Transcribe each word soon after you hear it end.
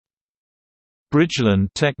Bridgerland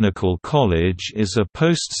Technical College is a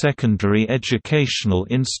post-secondary educational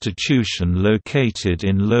institution located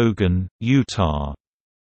in Logan, Utah.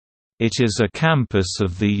 It is a campus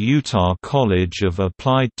of the Utah College of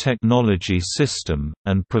Applied Technology system,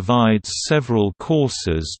 and provides several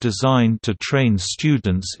courses designed to train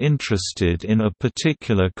students interested in a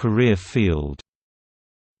particular career field.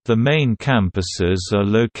 The main campuses are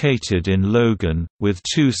located in Logan, with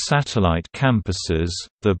two satellite campuses,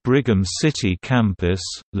 the Brigham City campus,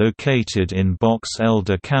 located in Box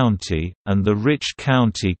Elder County, and the Rich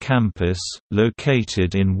County campus,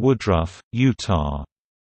 located in Woodruff, Utah.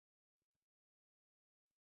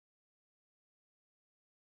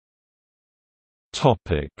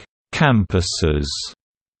 Campuses.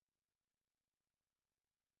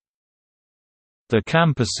 The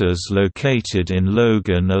campuses located in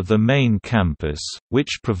Logan are the main campus,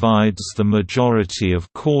 which provides the majority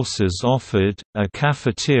of courses offered, a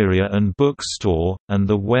cafeteria and bookstore, and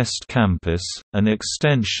the West Campus, an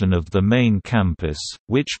extension of the main campus,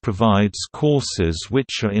 which provides courses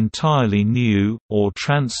which are entirely new, or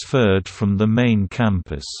transferred from the main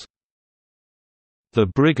campus. The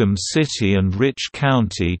Brigham City and Rich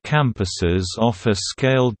County campuses offer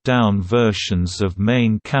scaled-down versions of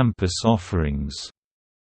main campus offerings.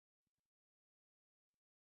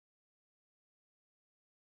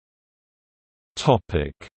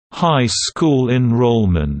 High school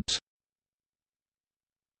enrollment.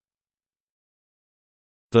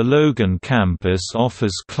 The Logan campus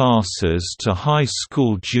offers classes to high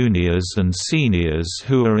school juniors and seniors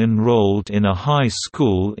who are enrolled in a high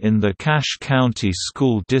school in the Cache County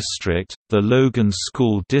School District, the Logan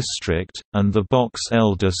School District, and the Box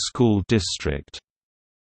Elder School District.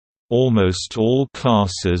 Almost all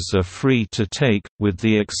classes are free to take, with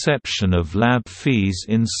the exception of lab fees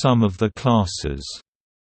in some of the classes.